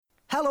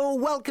Hello,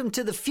 welcome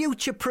to the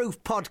Future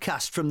Proof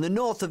podcast from the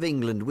north of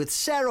England with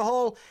Sarah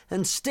Hall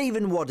and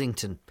Stephen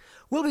Waddington.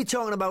 We'll be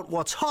talking about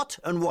what's hot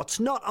and what's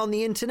not on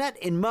the internet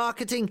in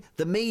marketing,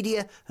 the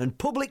media and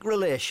public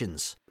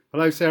relations.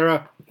 Hello,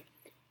 Sarah.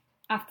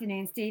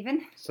 Afternoon,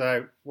 Stephen.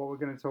 So, what we're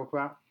going to talk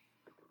about?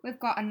 We've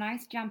got a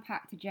nice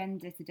jam-packed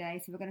agenda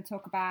today, so we're going to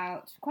talk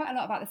about quite a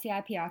lot about the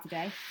CIPR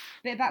today. A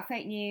bit about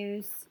fake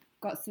news,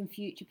 got some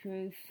Future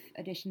Proof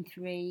Edition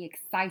 3,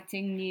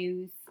 exciting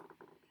news,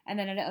 and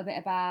then a little bit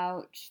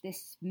about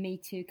this Me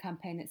Too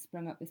campaign that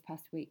sprung up this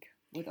past week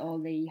with all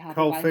the Harvey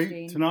Cold Weinstein.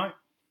 Feet tonight.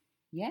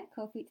 Yeah,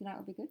 Cold Feet tonight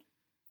will be good.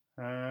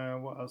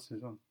 What else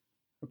is on?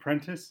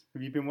 Apprentice.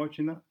 Have you been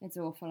watching that? It's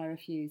awful. I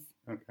refuse.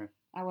 Okay.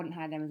 I wouldn't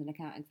hire them as an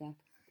account exec.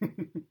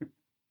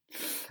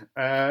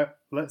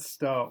 Let's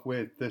start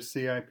with the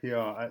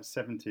CIPR at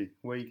 70.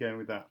 Where are you going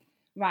with that?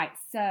 Right,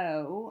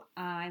 so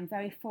I'm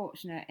very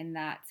fortunate in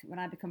that when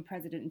I become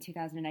president in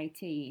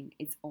 2018,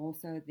 it's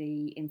also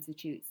the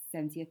Institute's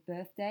 70th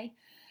birthday.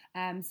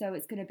 So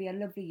it's going to be a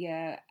lovely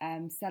year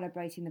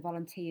celebrating the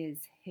volunteers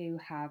who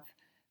have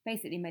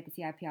basically made the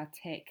CIPR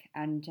tick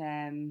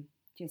and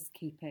just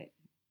keep it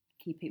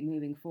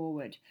moving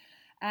forward.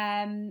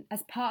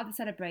 As part of the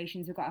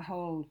celebrations, we've got a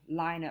whole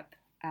lineup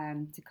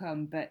to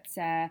come, but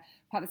part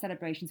of the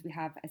celebrations we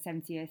have a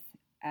 70th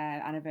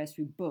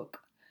anniversary book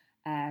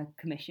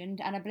commissioned,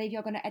 and I believe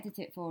you're going to edit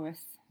it for us.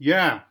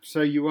 Yeah,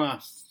 so you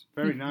asked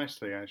very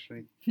nicely,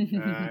 actually,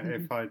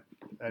 if I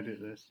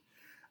edit this.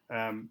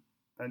 And,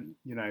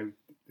 you know,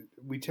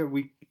 we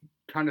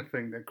kind of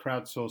think that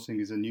crowdsourcing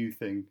is a new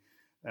thing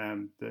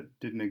that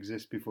didn't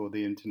exist before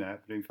the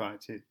internet, but in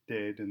fact it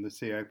did, and the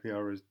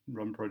CIPR has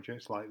run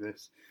projects like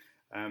this.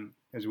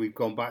 As we've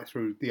gone back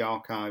through the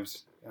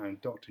archives,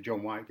 and Dr.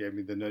 John White gave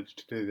me the nudge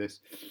to do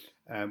this,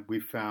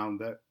 we've found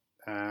that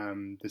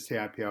the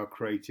CIPR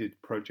created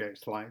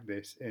projects like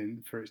this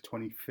for its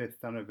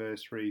 25th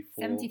anniversary.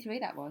 73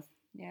 that was,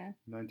 yeah.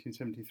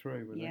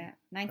 1973, was it? Yeah,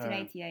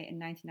 1988 and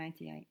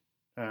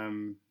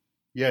 1998.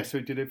 Yeah, so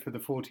it did it for the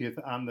 40th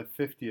and the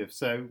 50th.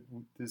 So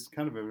there's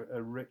kind of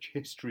a rich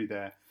history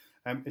there.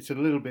 It's a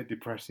little bit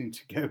depressing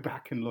to go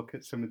back and look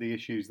at some of the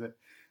issues that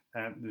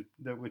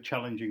were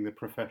challenging the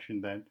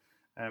profession then,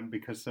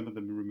 because some of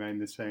them remain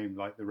the same,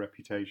 like the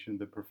reputation of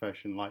the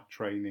profession, like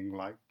training,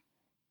 like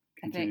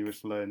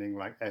continuous learning,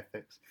 like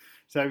ethics.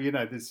 So, you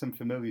know, there's some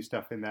familiar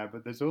stuff in there,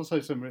 but there's also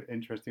some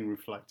interesting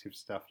reflective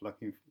stuff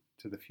looking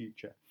to the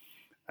future.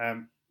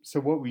 So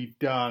what we've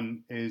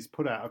done is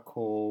put out a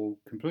call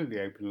completely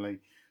openly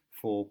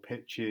for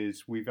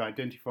pitches. We've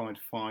identified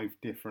 5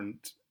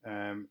 different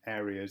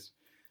areas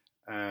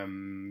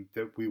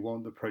that we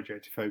want the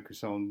project to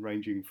focus on,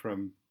 ranging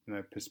from, you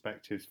know,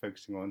 perspectives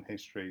focusing on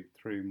history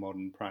through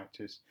modern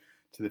practice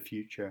to the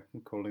future.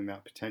 We're calling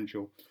that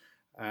potential.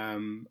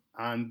 And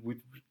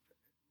with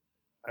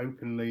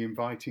openly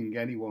inviting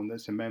anyone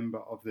that's a member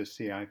of the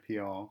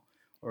CIPR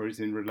or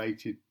is in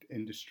related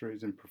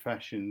industries and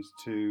professions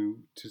to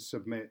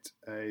submit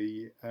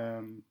to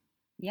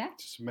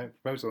submit a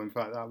proposal. In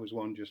fact, that was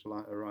one just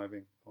like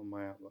arriving on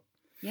my Outlook.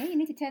 Yeah, you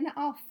need to turn that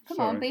off. Come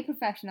Sorry. on, be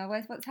professional.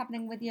 What's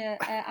happening with your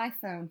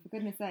iPhone, for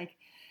goodness sake?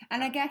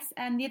 And I guess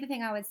the other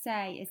thing I would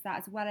say is that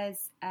as well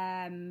as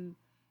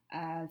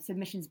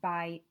submissions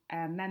by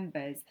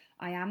members,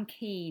 I am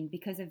keen,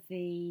 because of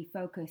the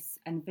focus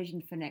and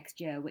vision for next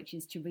year, which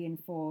is to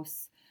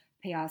reinforce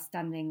PR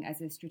standing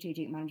as a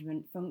strategic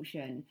management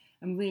function.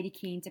 I'm really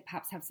keen to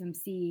perhaps have some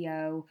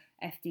CEO,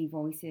 FD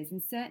voices,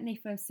 and certainly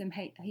for some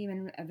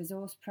human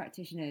resource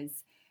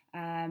practitioners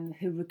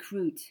who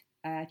recruit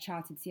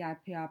chartered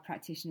CIPR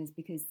practitioners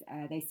because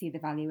they see the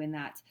value in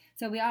that.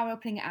 So we are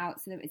opening it out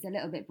so that it's a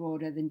little bit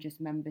broader than just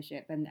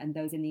membership and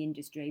those in the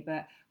industry,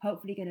 but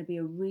hopefully going to be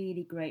a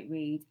really great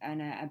read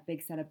and a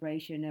big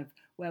celebration of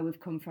where we've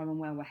come from and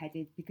where we're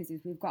headed, because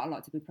we've got a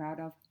lot to be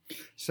proud of.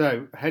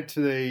 So head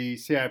to the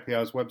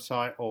CIPR's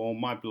website or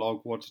my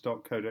blog,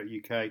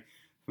 wads.co.uk,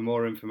 for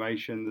more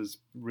information. There's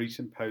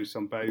recent posts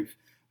on both.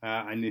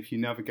 And if you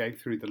navigate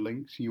through the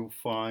links, you'll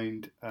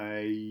find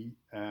a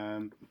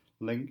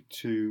link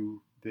to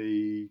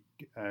the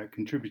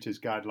contributors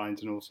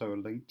guidelines and also a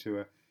link to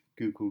a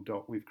Google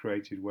Doc we've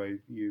created where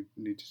you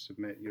need to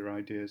submit your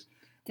ideas.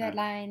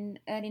 Deadline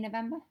early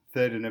November?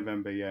 3rd of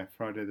November, yeah,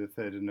 Friday the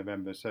 3rd of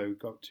November. So we've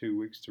got 2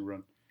 weeks to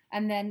run.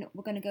 And then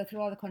we're going to go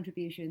through all the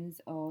contributions,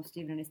 or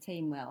Stephen and his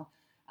team will,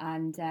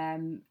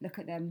 and look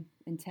at them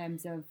in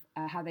terms of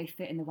how they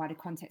fit in the wider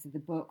context of the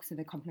book. So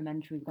they're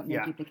complementary, we've got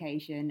no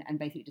duplication, and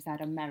basically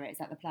decide on merit. Is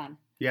that the plan?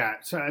 Yeah.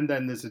 So, and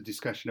then there's a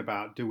discussion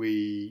about, do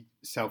we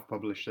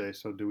self-publish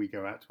this or do we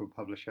go out to a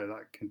publisher?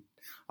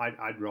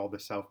 I'd rather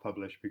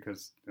self-publish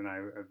because, you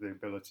know, of the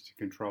ability to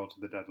control to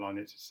the deadline.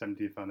 It's a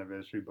 70th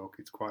anniversary book.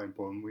 It's quite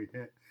important we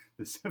hit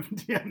the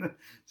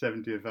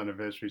 70th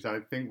anniversary. So I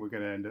think we're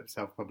going to end up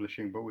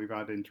self-publishing, but we've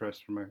had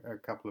interest from a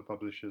couple of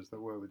publishers that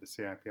work with the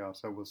CIPR,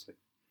 so we'll see.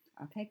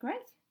 Okay,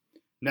 great.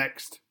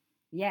 Next.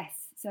 Yes,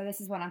 so this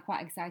is one I'm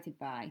quite excited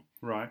by.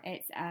 Right.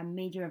 It's a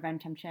media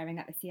event I'm chairing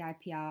at the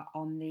CIPR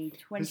on the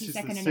 22nd this is the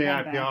of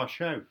November. CIPR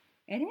show.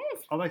 It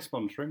is. Are they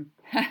sponsoring?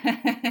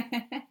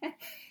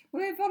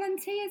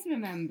 tears,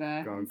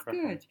 remember? Go on, It's crack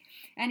on. good.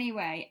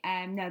 Anyway,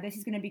 no, this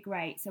is going to be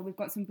great. So we've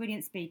got some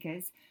brilliant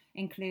speakers,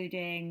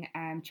 including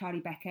Charlie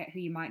Beckett, who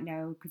you might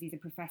know because he's a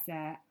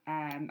professor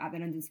at the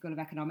London School of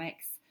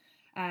Economics.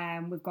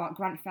 We've got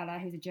Grant Feller,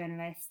 who's a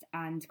journalist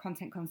and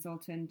content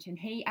consultant, and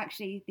he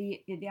actually,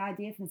 the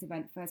idea for this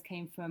event first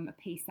came from a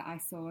piece that I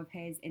saw of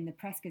his in the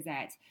Press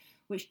Gazette,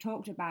 which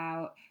talked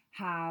about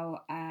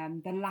how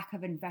the lack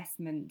of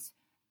investment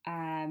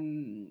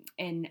in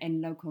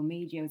local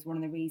media was one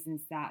of the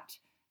reasons that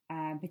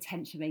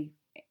potentially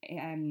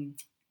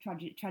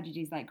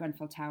tragedies like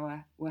Grenfell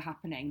Tower were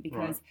happening,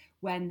 because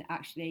when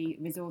actually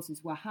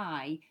resources were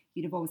high,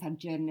 you'd have always had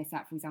journalists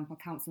at, for example,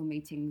 council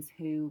meetings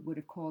who would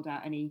have called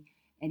out any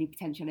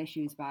potential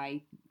issues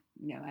by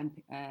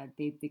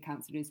the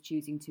councillors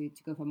choosing to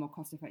go for a more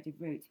cost-effective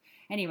route.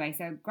 Anyway,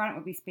 so Grant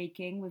will be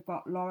speaking. We've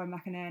got Laura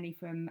McInerney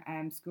from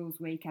Schools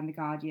Week and The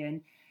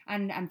Guardian.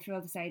 And I'm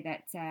thrilled to say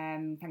that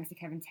thanks to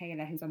Kevin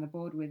Taylor, who's on the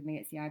board with me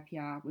at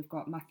CIPR, we've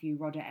got Matthew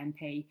Rodder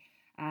MP,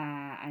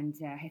 and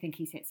I think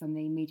he sits on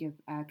the media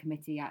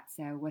committee at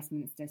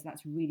Westminster, so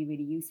that's really,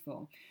 really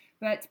useful.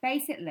 But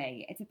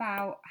basically, it's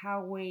about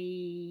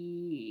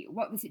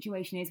what the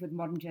situation is with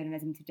modern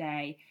journalism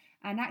today,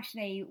 and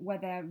actually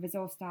whether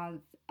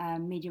resource-starved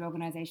media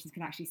organisations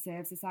can actually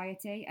serve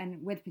society,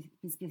 and with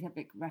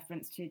specific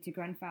reference to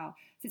Grenfell.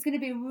 So it's going to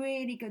be a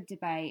really good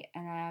debate,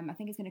 and I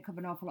think it's going to cover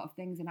an awful lot of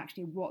things, and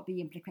actually what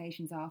the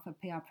implications are for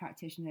PR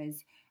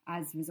practitioners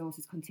as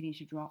resources continue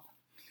to drop.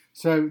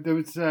 So there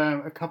was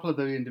a couple of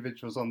the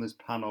individuals on this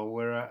panel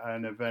were at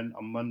an event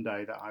on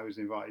Monday that I was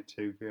invited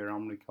to via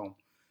Omnicom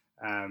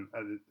at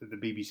the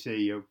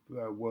BBC,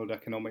 a World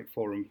Economic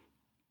Forum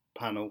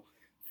panel,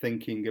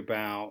 thinking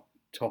about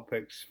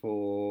topics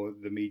for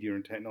the media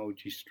and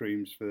technology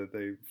streams for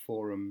the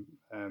forum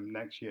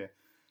next year.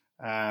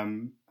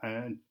 And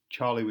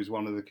Charlie was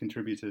one of the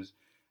contributors.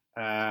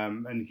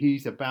 And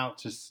he's about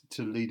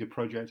to lead a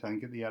project, I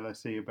think, at the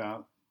LSE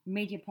about...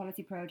 Media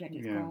Policy Project,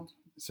 it's called.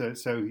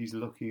 So he's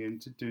looking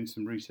into doing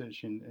some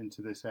research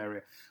into this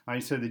area.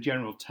 And so the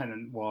general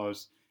tenet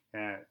was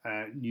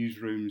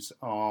newsrooms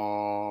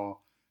are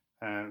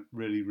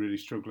really, really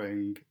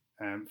struggling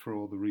for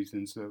all the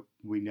reasons that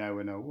we know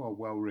and are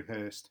well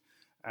rehearsed.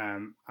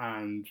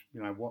 And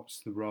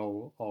what's the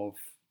role of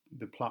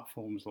the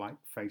platforms like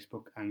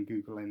Facebook and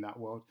Google in that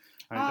world?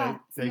 And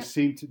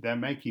they're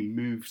making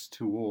moves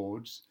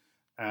towards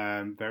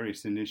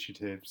various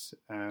initiatives,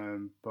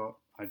 but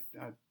I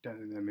don't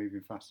think they're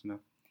moving fast enough.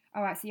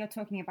 All right, so you're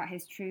talking about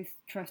his Truth,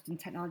 Trust and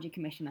Technology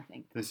Commission, I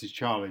think. This is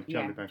Charlie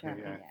Beckett,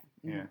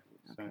 yeah.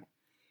 Okay.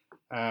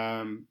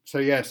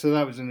 So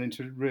that was an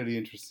really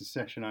interesting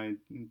session I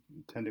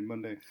attended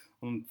Monday.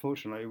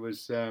 Unfortunately, it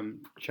was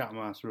Chatham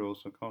House Rule,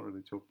 so I can't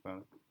really talk about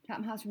it.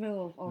 Chatham House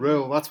Rule.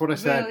 Rule, that's what I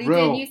said.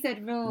 Rule. You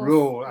said rules.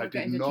 Rule. I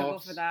did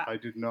not. For that. I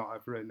did not.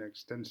 I've written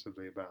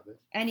extensively about this.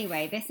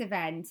 Anyway, this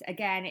event,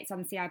 again, it's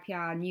on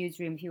CIPR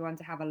Newsroom if you want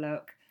to have a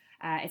look.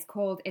 It's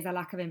called Is a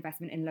Lack of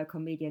Investment in Local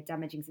Media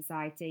Damaging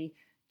Society?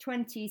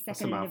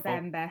 22nd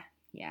November.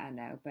 Yeah, I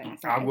know, but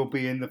I will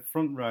be in the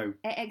front row.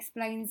 It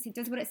explains, it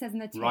does what it says in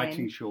the tin.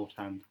 Writing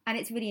shorthand. And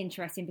it's really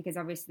interesting because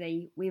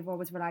obviously we've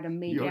always relied on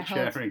media. You're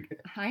sharing it.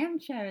 I am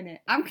sharing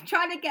it. I'm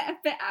trying to get a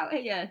bit out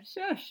here.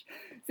 Shush.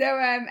 So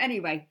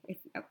anyway,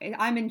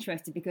 I'm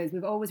interested because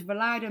we've always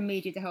relied on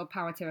media to hold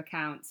power to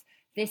account.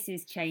 This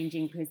is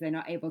changing because they're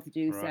not able to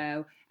do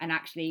so. And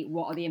actually,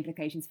 what are the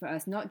implications for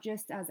us, not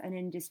just as an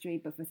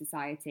industry, but for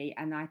society?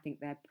 And I think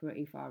they're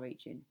pretty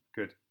far-reaching.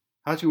 Good.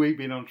 How's your week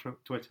been on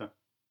Twitter?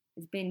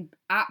 It's been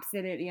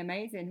absolutely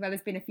amazing. Well,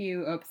 there's been a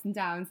few ups and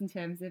downs in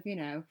terms of,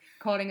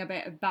 calling a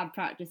bit of bad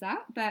practice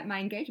out, but my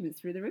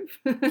engagement's through the roof.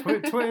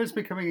 Twitter's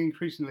becoming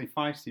increasingly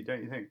feisty,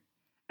 don't you think?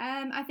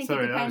 I think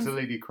Sorry, it depends. that was a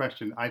leading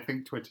question. I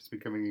think Twitter's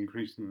becoming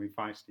increasingly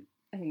feisty.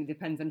 I think it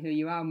depends on who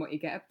you are and what you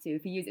get up to.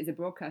 If you use it as a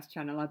broadcast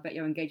channel, I bet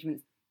your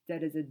engagement's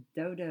dead as a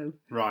dodo.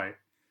 Right.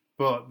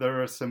 But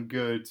there are some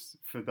goods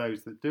for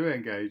those that do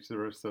engage.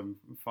 There are some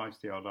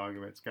feisty odd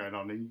arguments going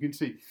on. And you can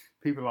see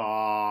people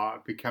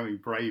are becoming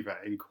braver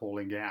in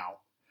calling out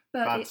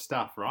bad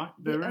stuff, right?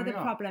 The other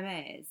problem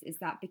is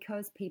that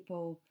because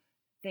people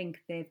think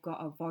they've got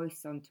a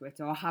voice on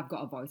Twitter or have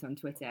got a voice on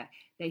Twitter,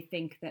 they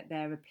think that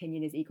their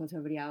opinion is equal to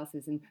everybody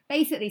else's. And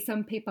basically,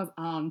 some people's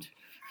aren't.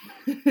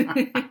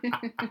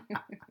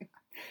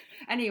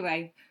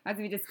 Anyway, as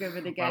we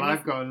discovered again... Well,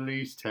 I've got at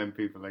least 10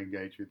 people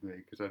engaged with me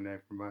because I know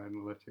from my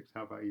analytics.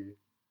 How about you?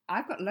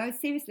 I've got loads.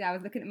 Seriously, I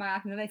was looking at my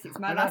analytics.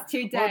 My last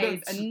 2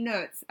 days are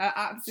nuts. Are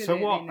absolutely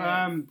So what?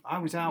 Nuts. I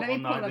was out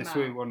one night this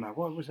week, wasn't I?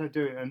 What was I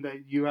doing? And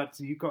you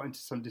got into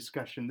some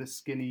discussion. This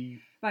skinny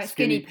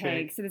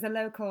pig. So there's a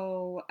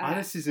local.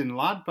 This is in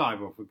Lad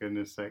Bible, for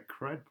goodness' sake.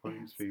 Cred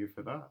points for you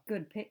for that.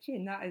 Good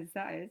pitching. That is.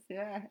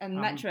 Yeah. And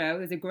Metro.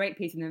 There's a great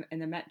piece in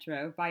the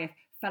Metro by a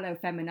fellow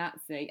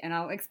feminazi, and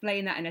I'll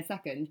explain that in a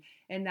second.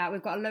 In that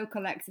we've got a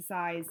local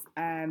exercise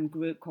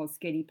group called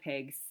Skinny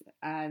Pigs,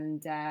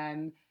 and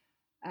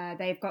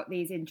they've got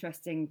these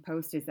interesting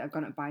posters that have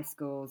gone up by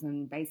schools,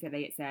 and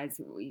basically it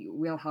says,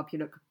 "We'll help you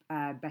look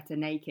better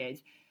naked."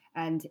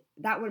 And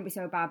that wouldn't be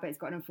so bad, but it's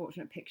got an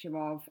unfortunate picture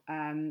of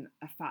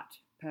a fat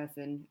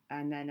person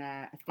and then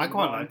a thin I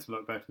quite one. like to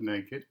look better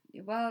naked.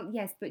 Well,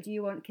 yes, but do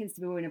you want kids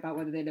to be worrying about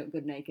whether they look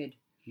good naked?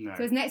 No.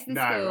 So it's next to the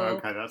No, school.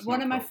 okay, that's One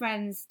not of my cool.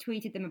 friends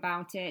tweeted them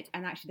about it,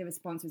 and actually the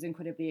response was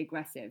incredibly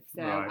aggressive.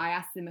 So Right. I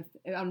asked them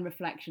if, on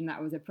reflection, that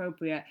was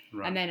appropriate.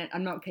 Right. And then,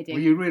 I'm not kidding, Were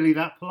you really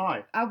that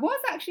polite? I was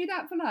actually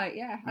that polite,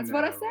 yeah. That's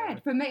what I No, said.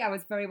 right. For me, I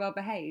was very well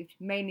behaved,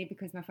 mainly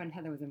because my friend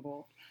Heather was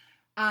involved.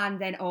 And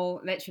then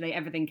literally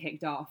everything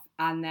kicked off.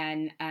 And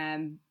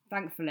then,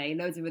 thankfully,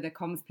 loads of other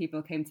comms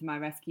people came to my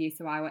rescue,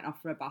 so I went off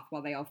for a bath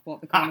while they all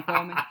fought the corner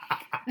for me.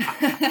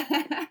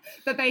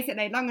 But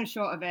basically, long and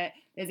short of it,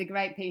 there's a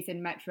great piece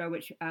in Metro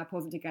which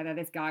pulls it together.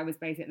 This guy was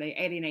basically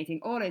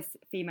alienating all his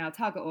female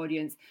target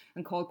audience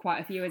and called quite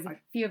a few of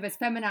us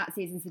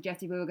feminazis and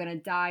suggested we were going to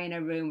die in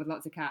a room with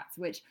lots of cats,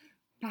 which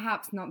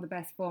perhaps not the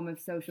best form of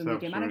social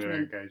media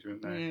management.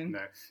 Engagement. No, Yeah. no.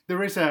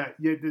 There is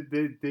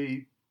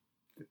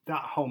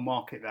that whole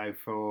market though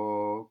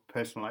for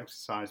personal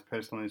exercise,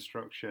 personal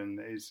instruction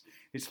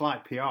it's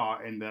like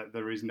PR in that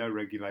there is no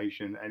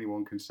regulation.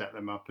 Anyone can set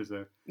them up as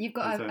a. You've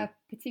got a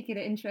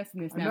particular interest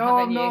in this now, No,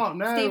 haven't you? I'm not,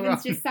 no.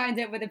 Stephen's just signed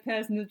up with a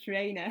personal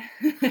trainer.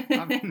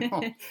 I'm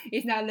not.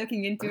 He's now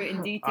looking into it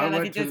in detail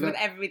as he does with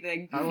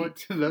everything. I want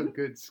to look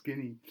good,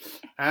 skinny.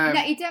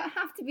 No, you don't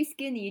have to be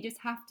skinny. You just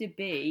have to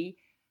be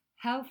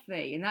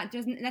healthy, and that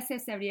doesn't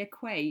necessarily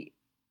equate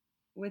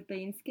with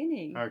being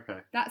skinny. Okay.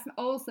 That's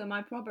also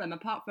my problem.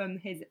 Apart from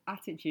his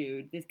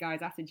attitude, this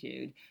guy's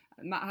attitude,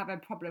 I might have a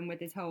problem with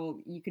this whole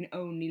you can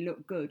only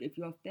look good if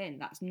you're thin.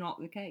 That's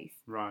not the case.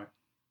 Right.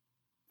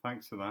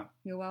 Thanks for that.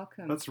 You're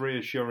welcome. That's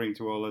reassuring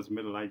to all those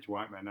middle-aged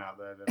white men out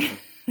there.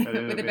 That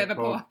are with a bit of a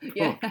paw.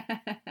 Yeah.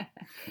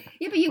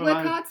 Yeah, but you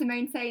work hard to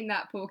maintain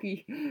that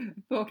porky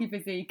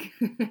physique.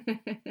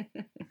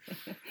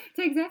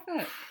 Takes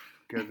effort.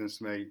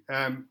 Goodness me.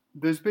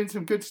 There's been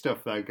some good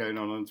stuff though going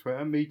on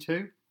Twitter. Me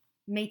too.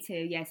 Me too,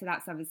 yeah. So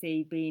that's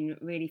obviously been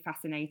really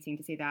fascinating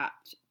to see that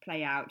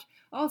play out.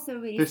 Also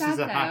really This sad is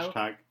a though.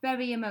 hashtag.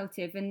 Very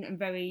emotive and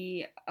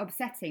very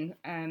upsetting,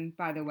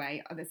 by the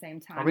way, at the same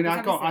time. I mean, I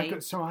Because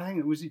got, so I think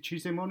it was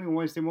Tuesday morning or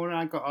Wednesday morning,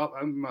 I got up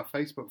on my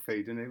Facebook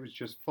feed and it was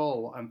just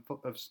full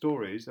of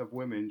stories of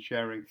women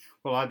sharing,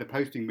 well, either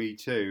posting Me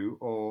Too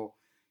or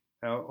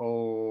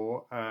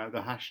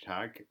the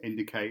hashtag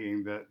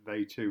indicating that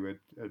they too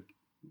had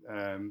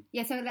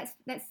yeah, so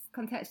let's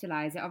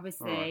contextualise it.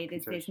 Obviously, right,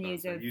 there's this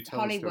news of you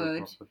tell the story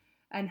Hollywood properly.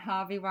 and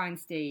Harvey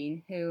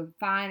Weinstein, who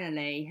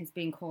finally has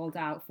been called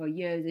out for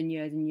years and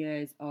years and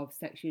years of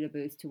sexual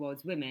abuse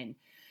towards women.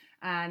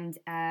 And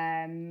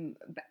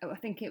I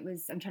think it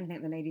was, I'm trying to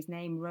think of the lady's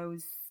name,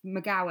 Rose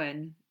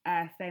McGowan,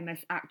 a famous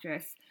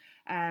actress,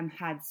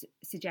 had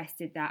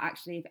suggested that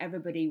actually if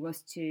everybody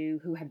was to,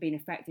 who had been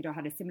affected or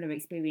had a similar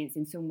experience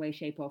in some way,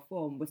 shape or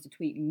form, was to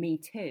tweet Me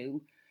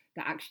Too,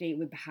 that actually it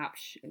would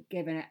perhaps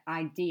give an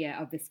idea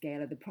of the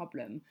scale of the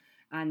problem.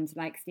 And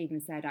like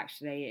Stephen said,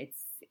 actually,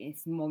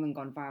 it's more than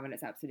gone viral.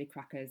 It's absolutely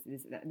crackers.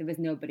 There was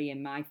nobody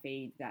in my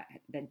feed that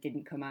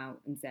didn't come out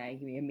and say,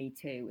 Me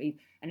Too.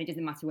 And it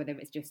doesn't matter whether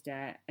it's just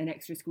an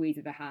extra squeeze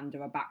of the hand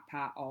or a back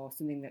pat or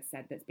something that's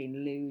said that's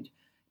been lewd.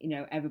 You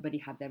know, everybody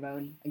had their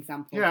own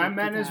example. Yeah, and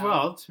men as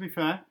well, to be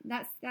fair.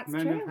 That's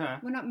Men true. have hair.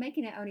 We're not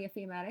making it only a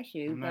female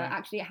issue, No. but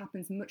actually it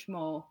happens much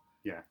more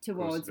Yeah, towards of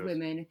course it does.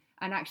 women,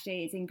 and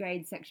actually it's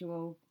ingrained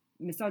sexual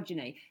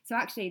misogyny. So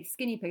actually,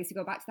 Skinny Piece, to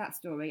go back to that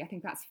story, I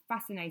think that's a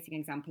fascinating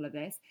example of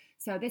this.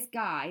 So this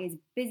guy is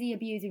busy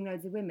abusing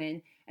loads of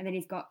women, and then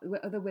he's got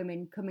other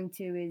women coming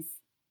to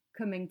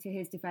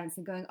his defence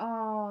and going,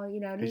 oh, you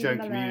know, His leave own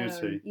him alone.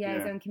 community, Yeah,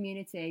 his yeah. own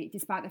community,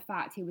 despite the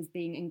fact he was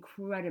being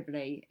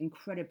incredibly,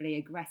 incredibly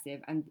aggressive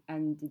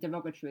and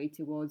derogatory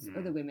towards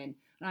other women.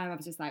 And I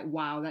was just like,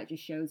 wow, that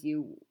just shows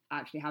you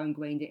actually how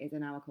ingrained it is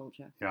in our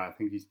culture. Yeah, I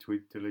think he's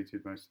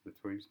deleted most of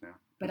the tweets now.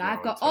 But Is that I've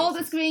what got it all tells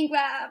the us? screen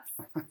grabs.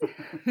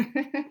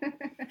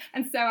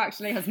 And so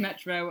actually has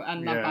Metro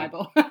and Love Yeah.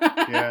 Bible.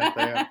 Yeah,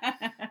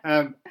 they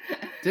are.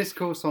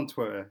 Discourse on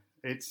Twitter,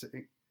 it's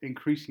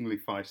increasingly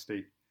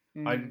feisty.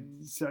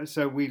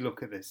 So we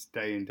look at this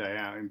day in, day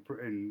out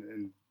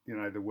in you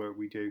know, the work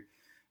we do.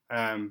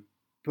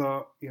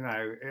 But, you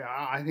know,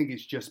 I think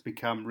it's just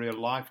become real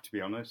life, to be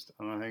honest.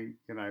 And I think,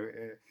 you know,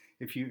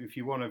 if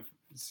you want to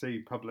see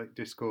public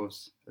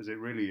discourse as it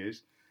really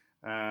is,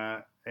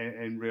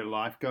 in real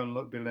life, go and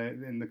look below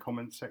in the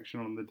comments section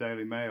on the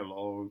Daily Mail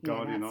or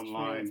Guardian that's true.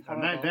 Online, It's and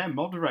horrible. they're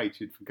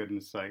moderated, for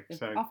goodness' sake. It's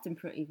So often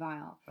pretty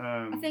vile.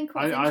 I think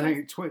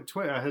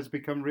Twitter has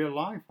become real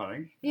life. I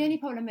think The only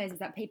problem is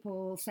that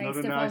people say not a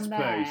stuff nice on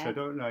place. there. I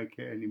don't like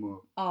it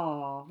anymore.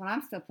 Oh, well,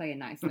 I'm still playing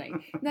nicely.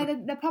 No,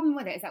 the problem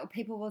with it is that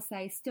people will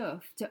say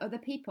stuff to other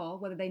people,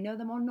 whether they know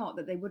them or not,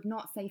 that they would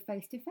not say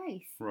face to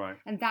face. Right.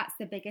 And that's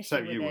the big issue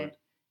So with you it. would.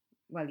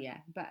 Well, yeah,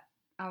 but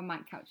I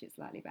might couch it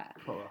slightly better.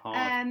 Put it hard.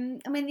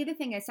 I mean, the other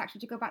thing is actually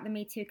to go back to the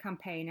Me Too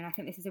campaign, and I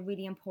think this is a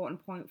really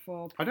important point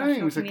for I don't think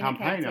it was a professional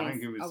campaign. I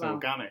communicators. think it was Oh, well,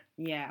 organic.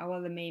 yeah,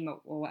 or the meme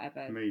or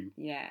whatever. Meme.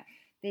 Yeah.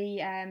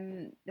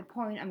 The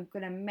point I'm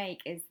going to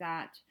make is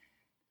that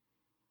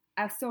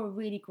I saw a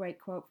really great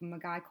quote from a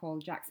guy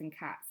called Jackson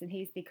Katz, and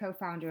he's the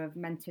co-founder of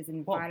Mentors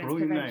in What a Violence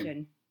brilliant Prevention.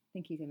 name. I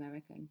think he's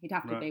American. He'd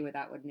have to Right. be with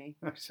that, wouldn't he?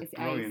 That's a It's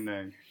brilliant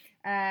ace.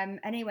 name.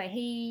 Anyway,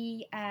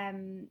 he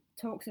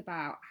talks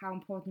about how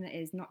important it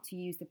is not to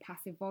use the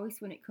passive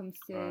voice when it comes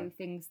to Right.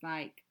 things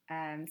like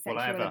sexual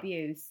Whatever.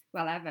 abuse.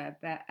 Well, ever,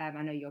 but I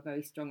know you're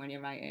very strong on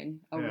your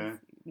writing. Always,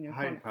 I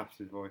hate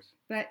passive voice.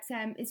 But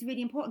it's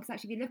really important because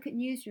actually, if you look at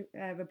news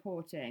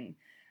reporting,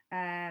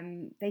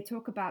 they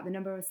talk about the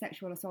number of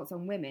sexual assaults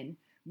on women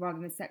rather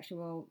than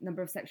the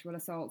number of sexual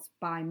assaults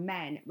by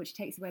men, which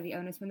takes away the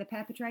onus from the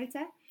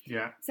perpetrator.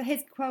 Yeah. So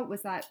his quote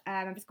was like,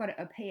 I've just got it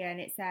up here, and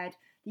it said,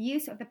 "The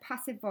use of the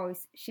passive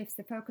voice shifts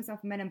the focus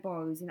off men and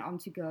boys and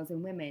onto girls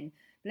and women.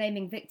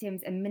 Blaming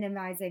victims and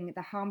minimising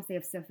the harms they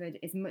have suffered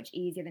is much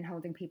easier than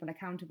holding people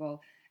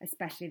accountable,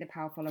 especially the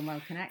powerful and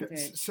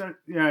well-connected." So,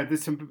 yeah,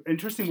 there's some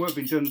interesting work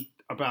being done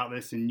about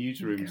this in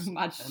newsrooms.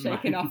 Mad's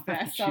shaking off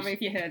there. Sorry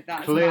if you heard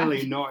that.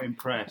 Clearly not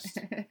impressed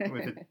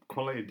with the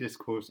quality of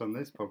discourse on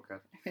this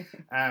podcast.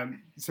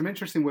 Some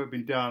interesting work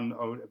being done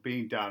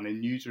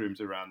in newsrooms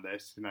around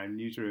this.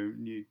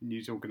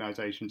 News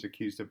organisations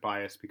accused of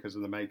bias because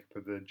of the makeup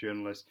of the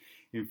journalists.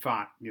 In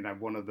fact,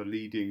 one of the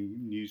leading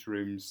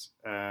newsrooms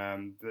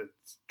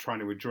that's trying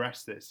to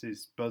address this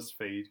is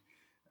BuzzFeed.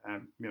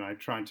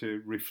 Trying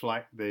to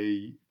reflect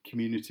the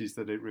communities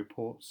that it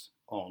reports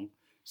on,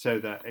 so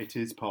that it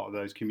is part of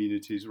those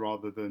communities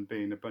rather than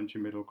being a bunch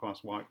of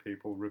middle-class white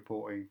people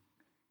reporting,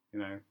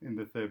 in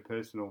the third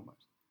person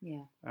almost.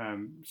 Yeah.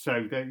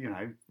 So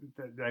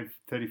they've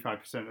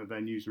 35% of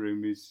their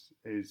newsroom is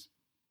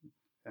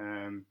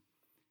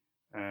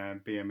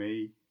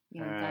BME.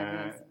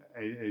 Diverse.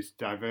 Is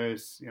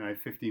diverse.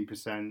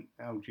 15%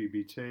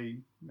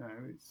 LGBT.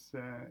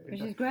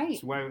 Which is great.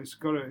 It's the way it's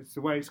got to. It's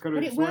the way it's got to.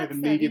 But It's it the way works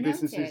the though, media you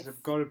businesses notice?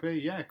 have got to be.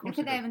 Yeah, of course.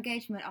 Look at it their does.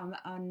 engagement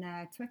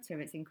on Twitter;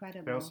 it's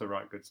incredible. They also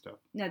write good stuff.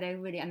 No, they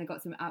really, and they've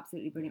got some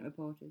absolutely brilliant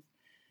reporters.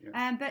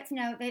 Yeah. But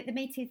the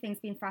Me Too thing's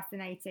been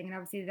fascinating, and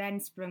obviously then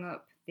sprung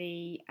up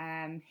the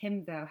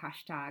him though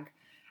hashtag.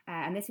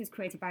 And this was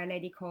created by a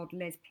lady called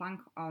Liz Plank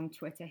on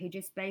Twitter, who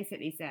just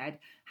basically said,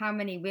 "How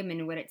many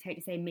women will it take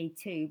to say Me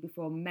Too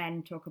before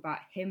men talk about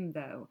him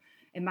though?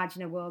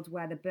 Imagine a world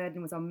where the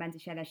burden was on men to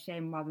share their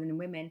shame rather than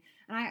women."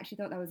 And I actually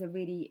thought that was a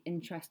really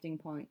interesting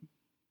point.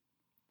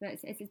 But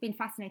it's been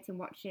fascinating to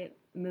watch it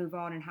move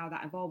on and how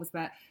that evolves.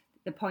 But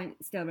the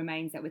point still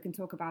remains that we can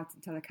talk about it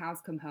until the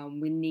cows come home.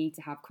 We need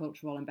to have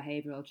cultural and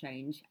behavioural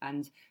change.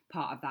 And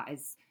part of that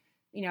is,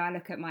 I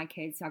look at my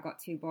kids. So I've got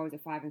 2 boys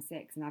of 5 and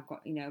 6, and I've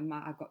got,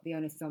 I've got the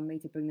onus on me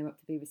to bring them up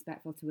to be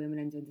respectful to women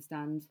and to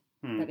understand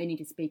that they need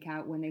to speak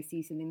out when they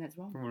see something that's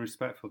wrong. We're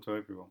respectful to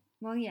everyone.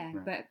 Well, yeah,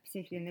 but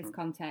particularly in this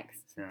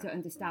context, to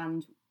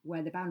understand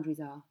where the boundaries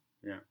are.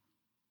 Yeah.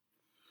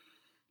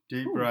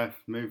 Deep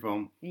breath, move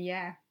on.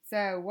 Yeah.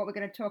 So what we're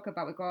going to talk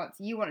about,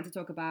 you wanted to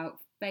talk about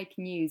fake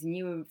news, and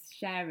you were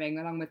sharing,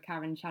 along with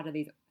Karen Chadder,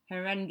 these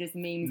horrendous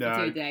memes for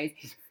 2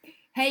 days.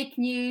 Fake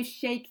news,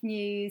 shake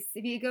news.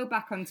 If you go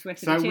back on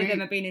Twitter, the two of them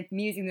have been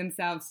amusing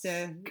themselves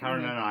to...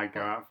 Karen and I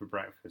go out for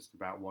breakfast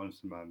about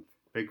once a month.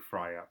 Big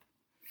fry up.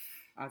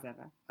 As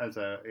ever.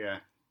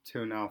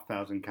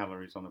 2,500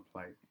 calories on a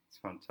plate. It's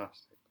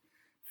fantastic.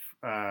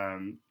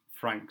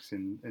 Frank's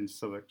in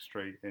Southwark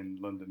Street in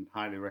London.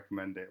 Highly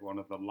recommend it. One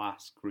of the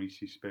last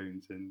greasy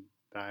spoons in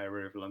that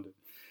area of London.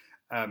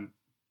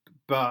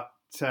 But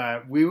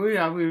we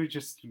were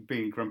just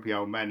being grumpy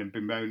old men and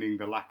bemoaning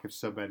the lack of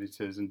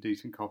sub-editors and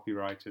decent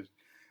copywriters.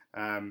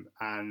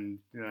 And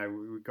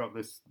we've got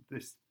this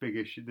big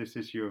issue, this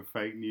issue of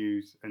fake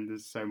news, and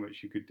there's so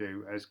much you could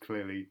do, as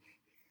clearly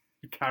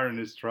Karen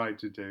has tried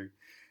to do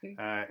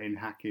in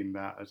hacking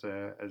that as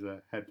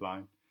a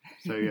headline.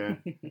 So yeah,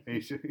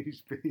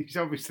 he's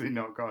obviously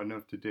not got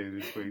enough to do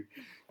this week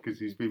because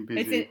he's been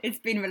busy. It's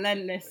been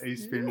relentless.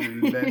 He's been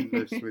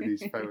relentless with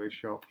his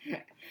Photoshop.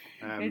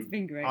 It's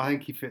been great. I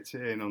think he fits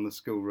it in on the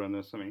school run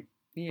or something.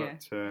 Yeah.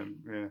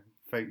 But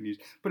fake news.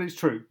 But it's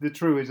true. The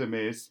truism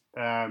is,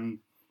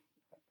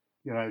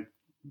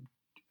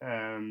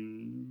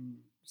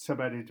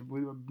 sub-edit.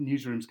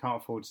 Newsrooms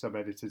can't afford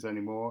sub-editors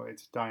anymore.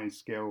 It's a dying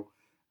skill.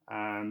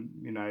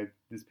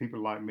 There's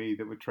people like me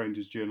that were trained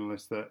as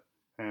journalists that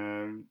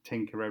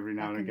tinker every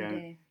now and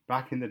again.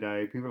 Back in the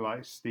day, people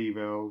like Steve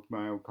Earle,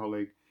 my old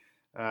colleague,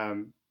 who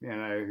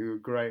are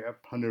great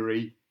at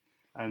punnery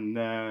and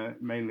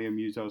mainly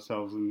amuse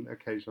ourselves and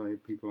occasionally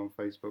people on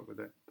Facebook with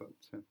it. But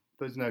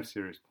there's no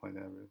serious point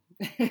there,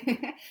 really.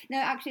 No,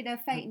 actually, though,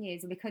 fake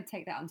news, and we could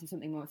take that onto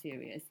something more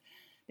serious.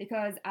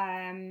 Because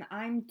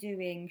I'm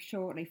doing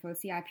shortly for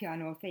CIPR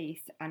North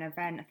East an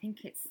event, I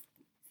think it's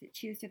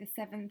Tuesday the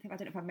 7th, I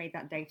don't know if I've made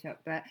that date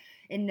up, but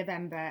in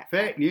November.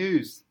 Fake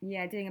news!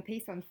 Yeah, doing a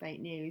piece on fake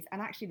news and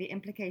actually the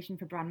implication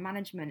for brand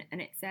management. And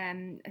it's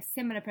a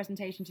similar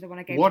presentation to the one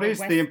I gave What is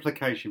the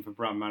implication for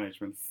brand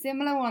management?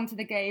 Similar one to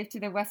the gave to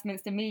the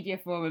Westminster Media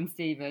Forum,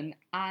 Stephen.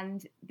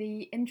 And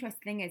the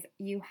interesting thing is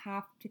you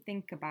have to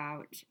think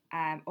about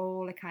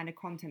all the kind of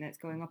content that's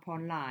going up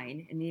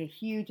online and the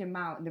huge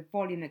amount, the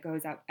volume that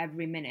goes out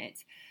every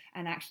minute.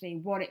 and actually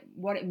what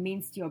it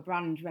means to your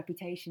brand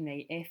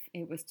reputationally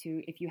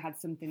if you had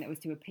something that was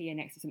to appear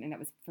next to something that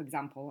was, for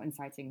example,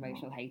 inciting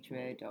racial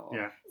hatred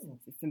or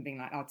something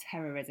like, or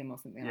terrorism or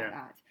something like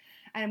that.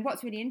 And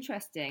what's really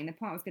interesting, the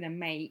point I was going to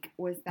make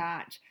was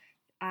that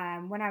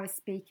when I was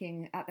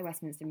speaking at the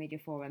Westminster Media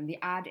Forum, the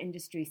ad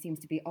industry seems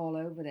to be all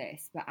over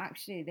this, but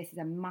actually this is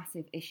a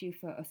massive issue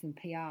for us in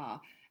PR,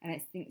 and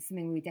I think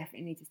something we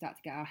definitely need to start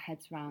to get our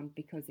heads around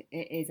because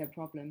it is a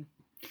problem.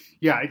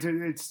 Yeah,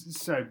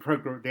 it's so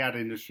the ad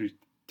industry's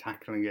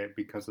tackling it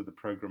because of the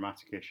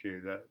programmatic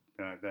issue that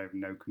they have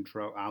no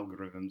control.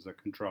 Algorithms are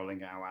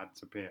controlling how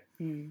ads appear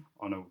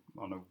on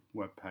a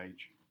web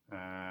page,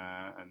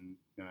 and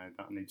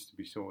that needs to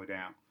be sorted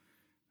out.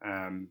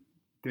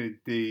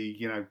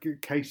 The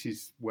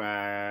cases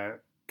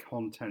where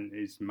content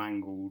is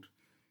mangled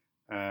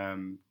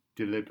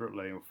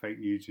deliberately or fake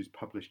news is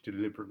published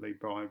deliberately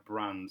by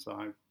brands,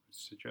 I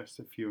suggest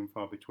a few and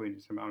far between.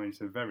 It's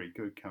a very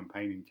good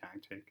campaigning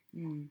tactic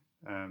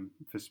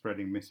for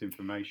spreading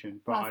misinformation.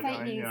 But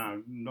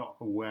I'm not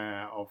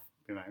aware of,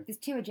 There's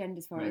two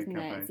agendas for it, isn't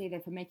it? It's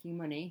either for making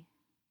money,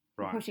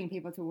 for pushing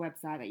people to a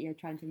website that you're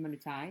trying to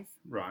monetize,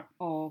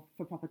 or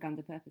for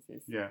propaganda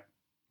purposes. Yeah.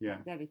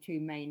 They're the two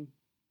main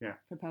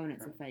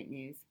proponents of fake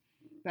news.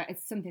 But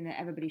it's something that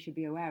everybody should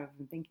be aware of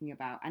and thinking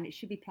about, and it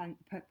should be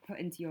put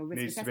into your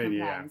risk assessment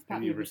plans,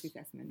 part of your risk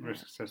assessment.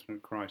 Risk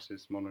assessment,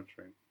 crisis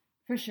monitoring.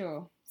 For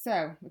sure.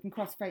 So we can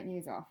cross fake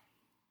news off.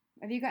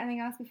 Have you got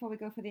anything else before we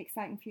go for the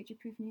exciting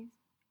future-proof news?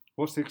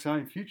 What's the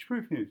exciting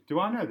future-proof news? Do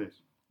I know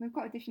this? We've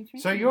got edition 3.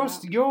 So you're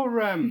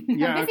I'm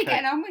busy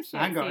getting on with shit,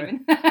 hang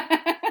on.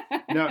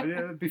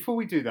 No, before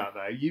we do that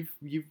though,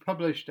 you've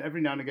published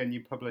every now and again.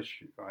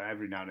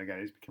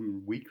 It's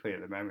becoming weekly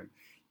at the moment.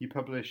 You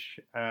publish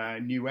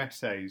new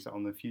essays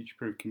on the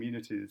future-proof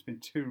community. There's been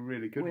 2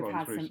 really good ones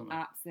recently. We've had some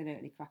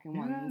absolutely cracking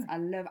ones.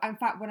 In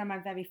fact, one of my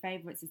very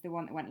favourites is the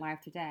one that went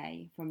live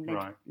today from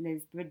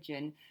Liz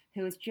Bridgen,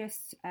 who has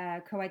just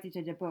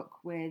co-edited a book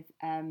with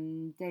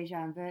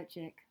Dejan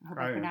Verchik. I hope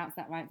I pronounced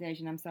that right,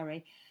 Dejan, I'm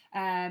sorry.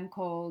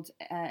 Called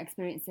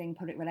Experiencing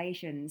Public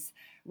Relations,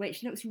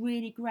 which looks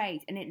really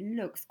great and it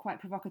looks quite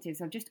provocative.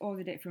 So I've just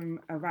ordered it from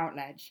a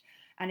Routledge,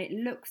 and it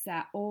looks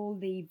at all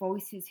the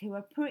voices who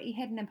are pretty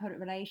hidden in public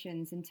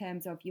relations in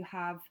terms of you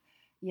have,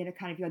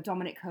 kind of your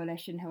dominant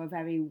coalition who are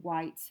very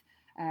white,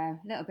 a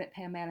little bit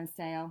pale, male and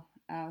stale,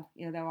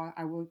 though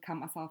I will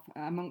count myself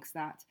amongst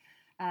that.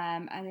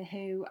 And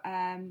who,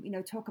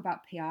 talk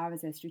about PR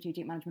as a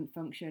strategic management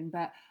function,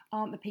 but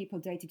aren't the people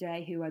day to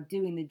day who are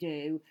doing the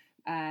do.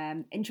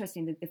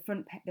 Interesting, the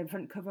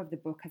front cover of the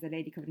book has a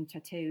lady covered in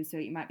tattoos, so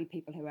it might be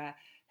people who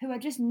are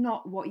just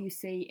not what you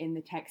see in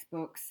the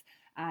textbooks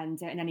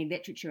and in any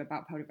literature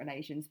about public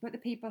relations, but the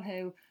people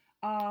who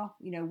are,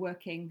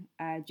 working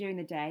during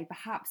the day,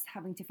 perhaps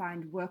having to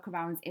find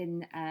workarounds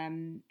in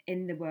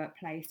the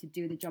workplace to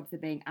do the jobs they're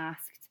being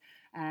asked.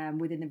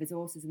 Within the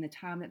resources and the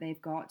time that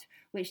they've got,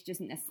 which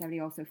doesn't necessarily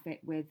also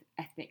fit with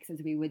ethics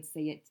as we would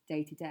see it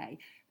day to day.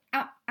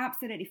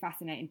 Absolutely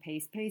fascinating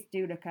piece. Please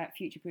do look at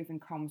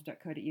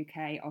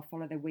futureproofandcomms.co.uk or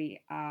follow the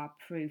We Are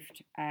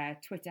Proofed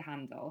Twitter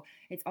handle.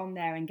 It's on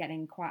there and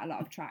getting quite a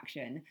lot of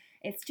traction.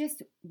 It's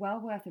just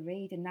well worth a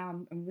read, and now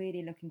I'm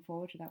really looking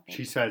forward to that book.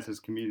 She says as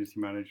community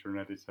manager and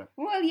editor.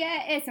 Well,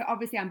 yeah, it is. So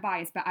obviously I'm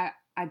biased, but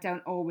I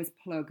don't always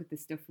plug the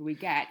stuff we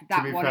get.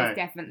 That one is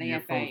definitely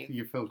a fave.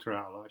 You filter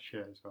out a lot of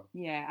shit as well.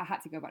 Yeah, I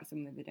had to go back to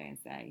someone the other day and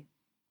say,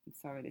 I'm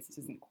sorry, this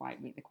doesn't quite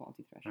meet the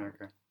quality threshold.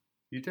 Okay.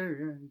 You do,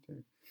 yeah, you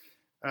do.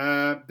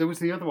 There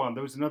was another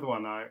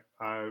one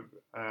I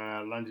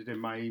landed in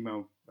my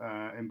email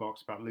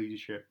inbox about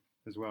leadership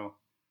as well.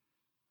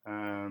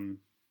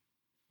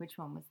 Which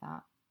one was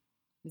that?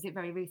 Was it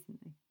very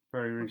recently?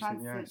 Very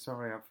recent, yeah.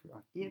 Sorry,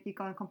 You've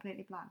gone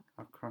completely blank.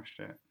 I've crushed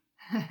it.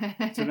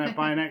 So no,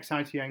 by an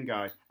ex-ITN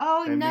guy.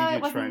 Oh no,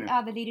 it wasn't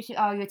the leadership.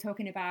 Oh, you were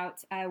talking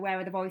about where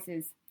are the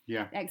voices?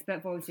 Yeah.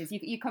 Expert voices.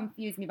 You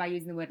confused me by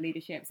using the word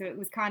leadership. So it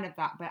was kind of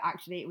that, but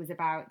actually it was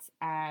about,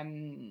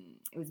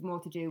 it was more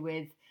to do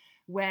with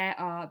where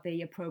are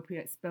the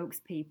appropriate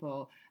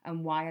spokespeople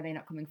and why are they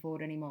not coming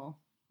forward anymore?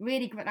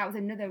 Really great. That was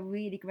another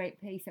really great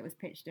piece that was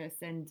pitched us,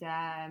 and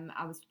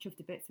I was chuffed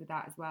to bits with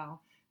that as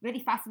well. Really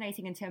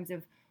fascinating in terms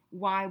of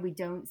why we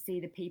don't see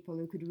the people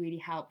who could really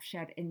help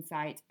shed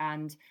insight,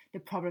 and the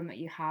problem that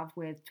you have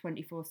with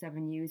 24/7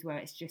 news where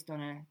it's just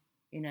on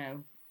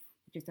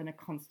a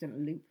constant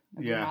loop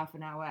of half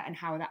an hour, and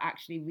how that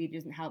actually really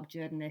doesn't help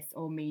journalists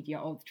or media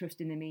or trust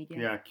in the media.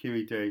 Yeah,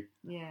 QED.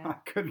 Yeah. I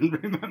couldn't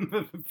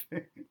remember the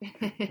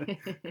thing.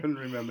 Couldn't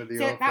remember the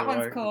author. So that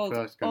one's called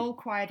All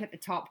Quiet at the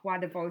Top, Why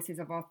the Voices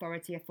of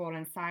Authority Have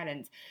Fallen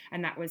Silent.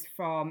 And that was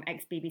from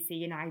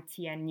ex-BBC and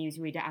ITN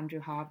newsreader Andrew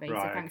Harvey.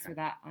 Right, so thanks for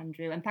that,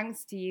 Andrew. And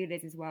thanks to you,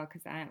 Liz, as well,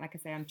 because like I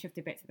say, I'm chuffed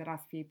a bit to the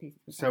last few pieces.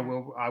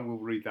 So I will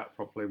read that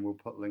properly, and we'll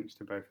put links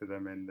to both of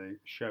them in the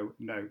show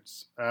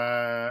notes.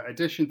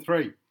 Edition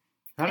 3.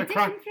 You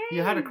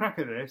had a crack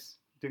at this.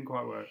 Didn't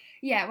quite work.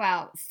 Yeah,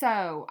 well,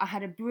 so I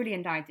had a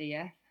brilliant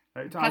idea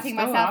Patting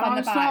myself on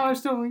the back. I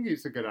still think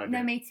it's a good idea.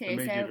 No, me too. The So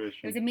media edition.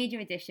 it was a media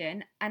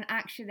edition, and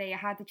actually I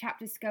had the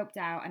chapters scoped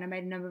out, and I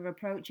made a number of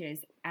approaches,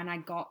 and I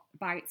got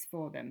bites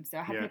for them. So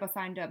I had people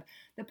signed up.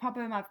 The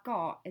problem I've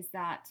got is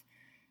that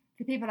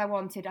the people I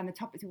wanted and the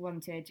topics we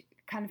wanted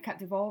kind of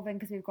kept evolving,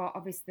 because we've got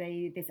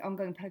obviously this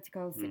ongoing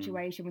political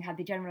situation. We had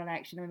the general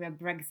election, then we had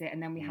Brexit,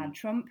 and then we had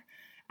Trump.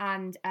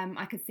 And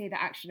I could see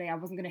that actually I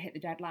wasn't going to hit the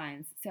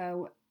deadlines.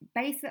 So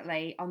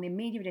basically, on the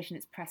media edition,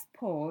 it's pressed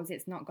pause.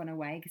 It's not gone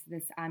away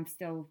because I'm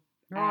still,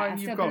 I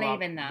still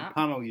believe in that. The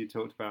panel you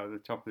talked about at the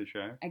top of the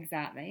show.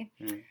 Exactly.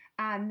 Yeah.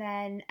 And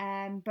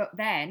then, but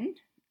then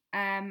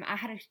I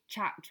had a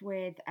chat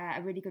with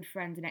a really good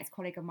friend, an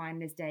ex-colleague of mine,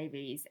 Liz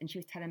Davies, and she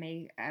was telling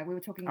me, we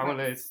were talking about...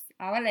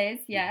 Our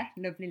Liz, yeah,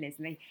 lovely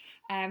Leslie.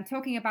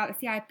 Talking about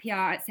the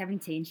CIPR at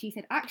 17, she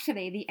said,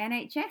 actually, the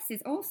NHS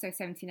is also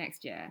 70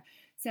 next year.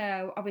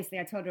 So obviously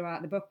I told her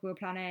about the book we were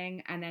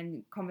planning, and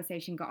then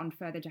conversation got on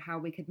further to how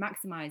we could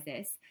maximise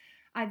this.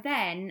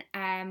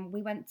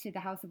 We went to the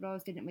House of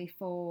Lords, didn't we,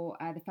 for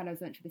the Fellows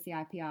Lunch for the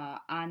CIPR,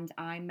 and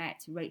I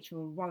met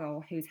Rachel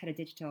Royal, who's head of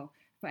digital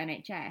for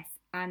NHS,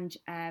 and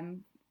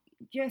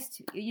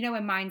just, you know,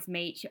 when minds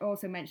meet, she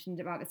also mentioned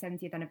about the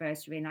 70th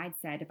anniversary, and I'd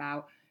said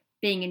about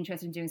being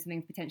interested in doing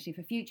something potentially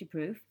for Future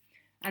Proof,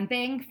 and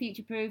Bing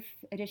Future Proof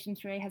Edition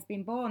 3 has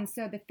been born.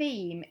 So the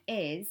theme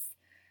is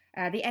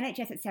the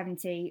NHS at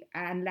 70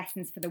 and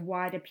lessons for the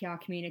wider PR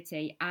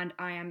community, and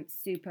I am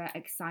super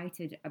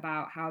excited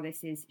about how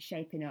this is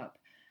shaping up.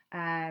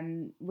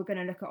 We're going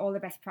to look at all the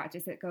best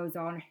practice that goes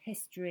on,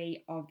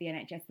 history of the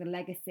NHS, the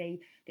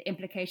legacy, the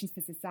implications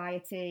for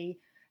society,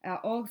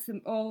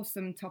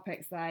 some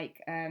topics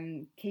like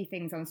key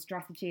things on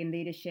strategy and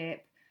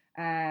leadership,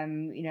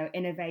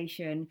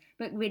 innovation,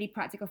 but really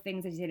practical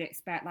things as you'd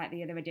expect, like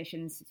the other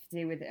editions to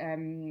do with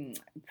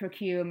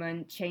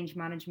procurement, change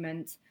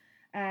management,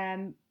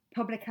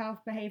 public health,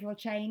 behavioural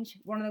change.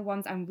 One of the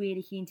ones I'm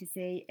really keen to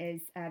see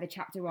is the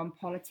chapter on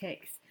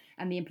politics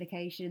and the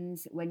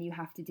implications when you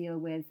have to deal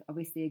with,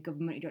 obviously, a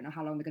government you don't know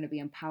how long they're going to be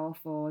in power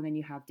for, and then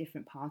you have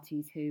different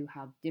parties who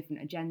have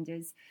different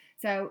agendas.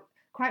 So,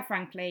 quite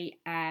frankly,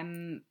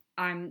 I'm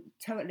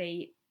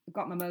totally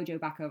got my mojo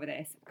back over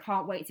this.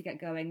 Can't wait to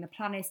get going. The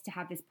plan is to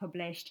have this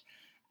published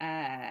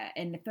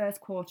in the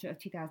first quarter of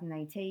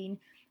 2018.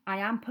 I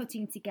am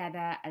putting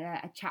together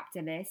a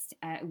chapter list.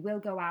 It will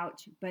go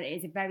out, but it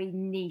is a very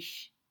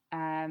niche.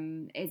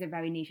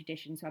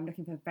 Edition, so I'm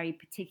looking for very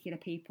particular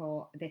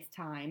people this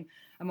time.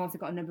 I've also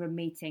got a number of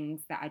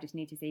meetings that I just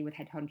need to see with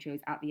head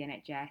honchos at the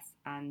NHS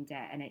and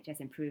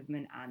NHS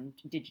Improvement and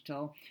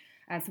Digital.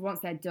 So once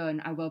they're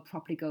done, I will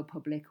properly go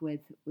public with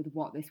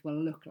what this will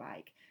look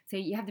like. So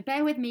you have to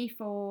bear with me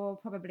for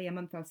probably a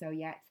month or so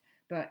yet,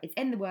 but it's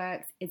in the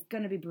works. It's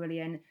going to be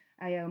brilliant.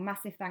 I owe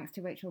massive thanks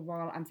to Rachel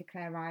Royal and to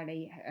Claire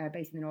Riley,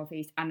 based in the North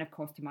East, and of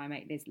course to my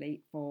mate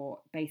Leslie for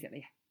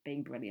basically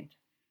being brilliant.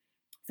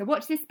 So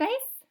watch this space.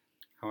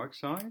 How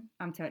exciting.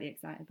 I'm totally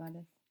excited by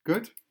this.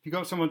 Good. You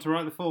got someone to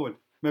write the forward.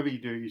 Maybe you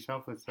do it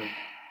yourself, let's say.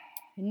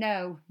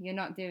 No, you're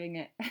not doing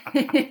it.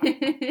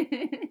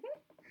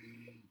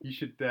 You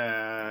should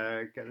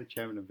get the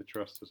chairman of the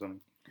trust or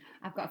something.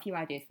 I've got a few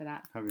ideas for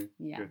that. Have you?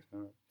 Yeah. Good. All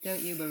right.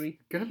 Don't you worry.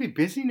 Going to be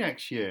busy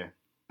next year.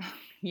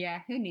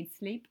 Yeah, who needs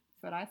sleep?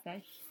 That's what I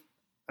say.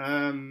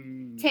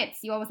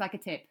 Tips. You always like a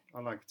tip.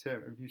 I like a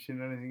tip. Have you seen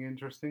anything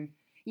interesting?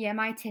 Yeah,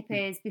 my tip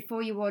is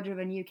before you order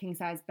a new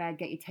king-size bed,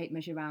 get your tape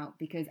measure out,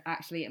 because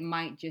actually it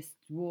might just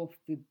dwarf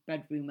the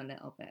bedroom a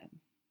little bit.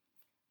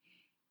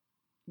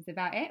 That's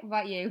about it. What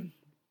about you?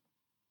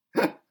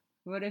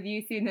 What have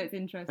you seen that's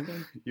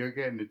interesting? You're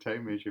getting a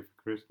tape measure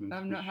for Christmas.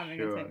 I'm not having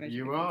a tape measure.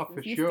 You are,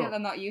 for you sure. You still are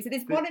not using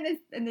it. There's one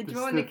in the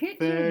drawer in the kitchen.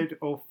 Third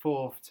or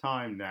fourth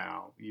time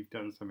now you've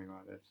done something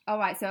like this. All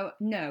right, so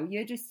no,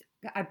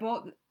 I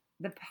bought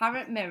the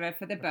parrot mirror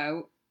for the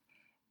boat,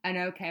 and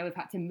okay, we've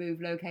had to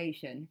move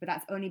location, but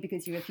that's only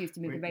because you refused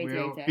to move the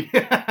radiator,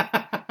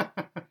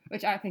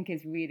 which I think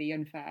is really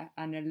unfair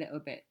and a little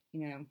bit,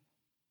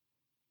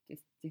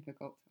 just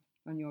difficult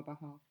on your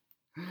behalf.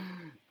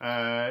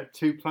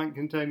 2 plant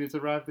containers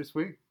arrived this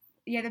week.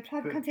 Yeah, the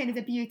plant containers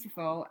are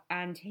beautiful,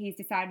 and he's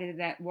decided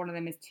that one of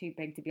them is too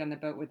big to be on the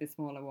boat with the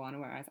smaller one,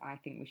 whereas I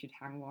think we should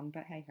hang one,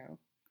 but hey ho.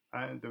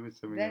 There was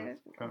something else,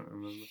 I can't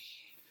remember.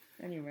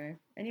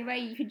 Anyway,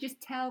 you can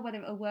just tell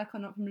whether it'll work or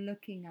not from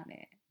looking at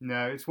it.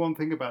 No, it's one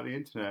thing about the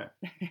internet.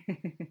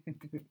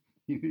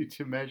 You need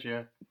to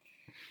measure.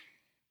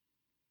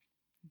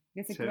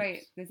 There's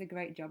a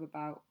great job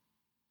about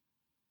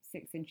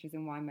 6 inches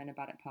and why men are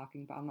bad at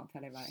parking, but I'll not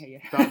tell it right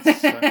here.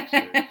 That's so true.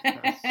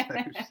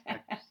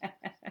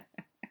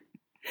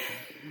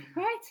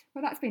 Right,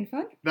 well that's been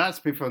fun. That's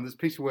been fun. There's a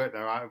piece of work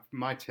though.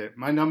 My tip,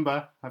 my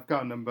number, I've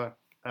got a number.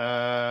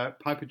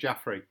 Piper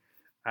Jaffray.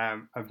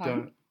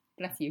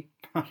 Bless you.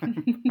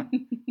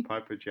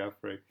 Piper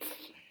Jaffray.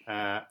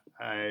 A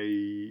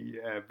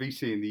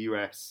VC in the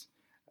US,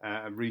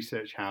 a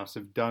research house,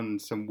 have done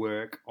some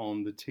work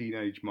on the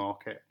teenage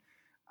market,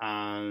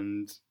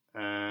 and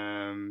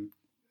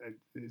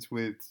it's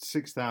with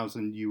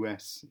 6,000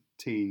 US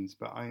teens,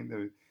 but I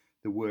think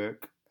the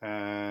work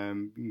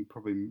You can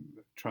probably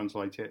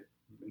translate it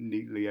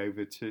neatly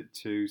over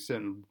to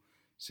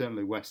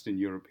certainly Western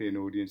European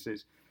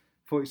audiences.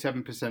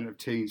 47% of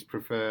teens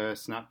prefer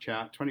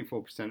Snapchat,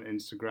 24%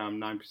 Instagram,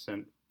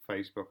 9%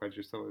 Facebook. I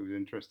just thought it was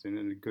interesting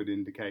and a good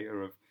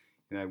indicator of,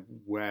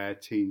 where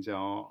teens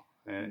are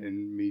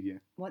in media.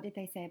 What did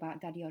they say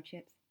about Daddy or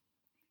chips?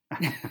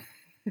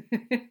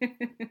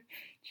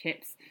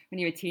 Chips. When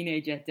you're a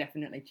teenager,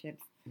 definitely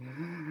chips.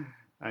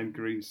 And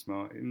Green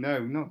Smart. No,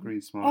 not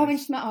Green Smart.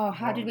 Orange Smart. Oh,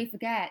 how did we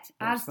forget?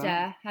 What's Asda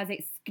that? has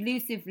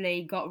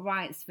exclusively got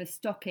rights for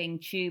stocking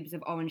tubes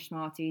of Orange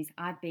Smarties.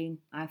 I've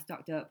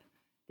stocked up.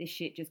 This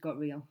shit just got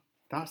real.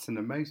 That's an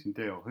amazing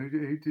deal.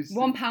 Who does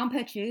 £1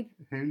 per tube.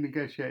 Who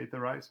negotiated the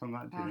rights on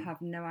that deal? I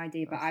have no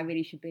idea, but I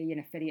really should be an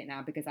affiliate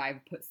now because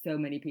I've put so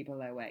many people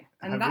their way.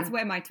 And Have that's you?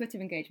 where my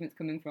Twitter engagement's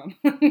coming from.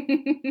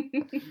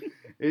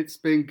 It's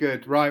been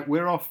good. Right,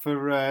 we're off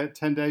for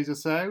 10 days or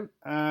so.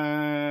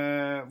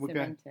 We're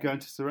going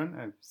to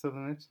Sorrento,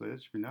 southern Italy.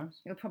 That should be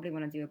nice. You'll probably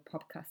want to do a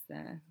podcast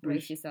there.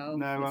 Brace yourself.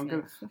 No, I want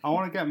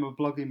to get my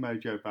blogging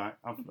mojo back.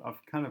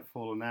 I've kind of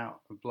fallen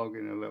out of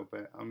blogging a little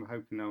bit. I'm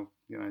hoping I'll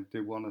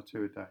do 1 or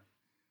 2 a day.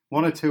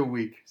 1 or 2 a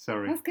week,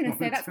 sorry. I was going to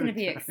say, that's going to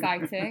be day.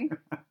 exciting.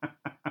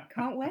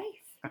 Can't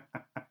wait.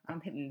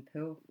 I'm hitting the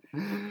pool.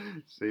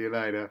 See you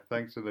later.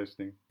 Thanks for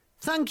listening.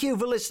 Thank you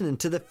for listening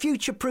to the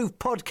Future Proof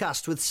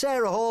podcast with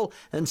Sarah Hall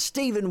and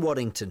Stephen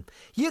Waddington.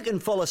 You can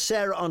follow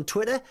Sarah on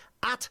Twitter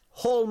at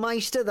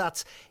Hallmeister,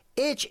 that's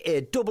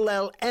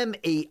HALLMEISTER,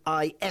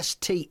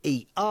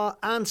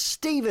 and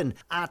Stephen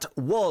at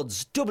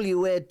Wads,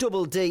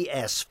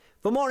 WADDS.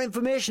 For more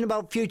information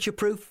about Future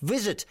Proof,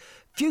 visit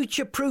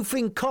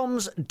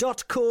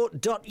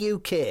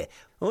futureproofingcoms.co.uk.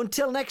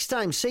 Until next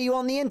time, see you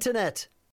on the internet.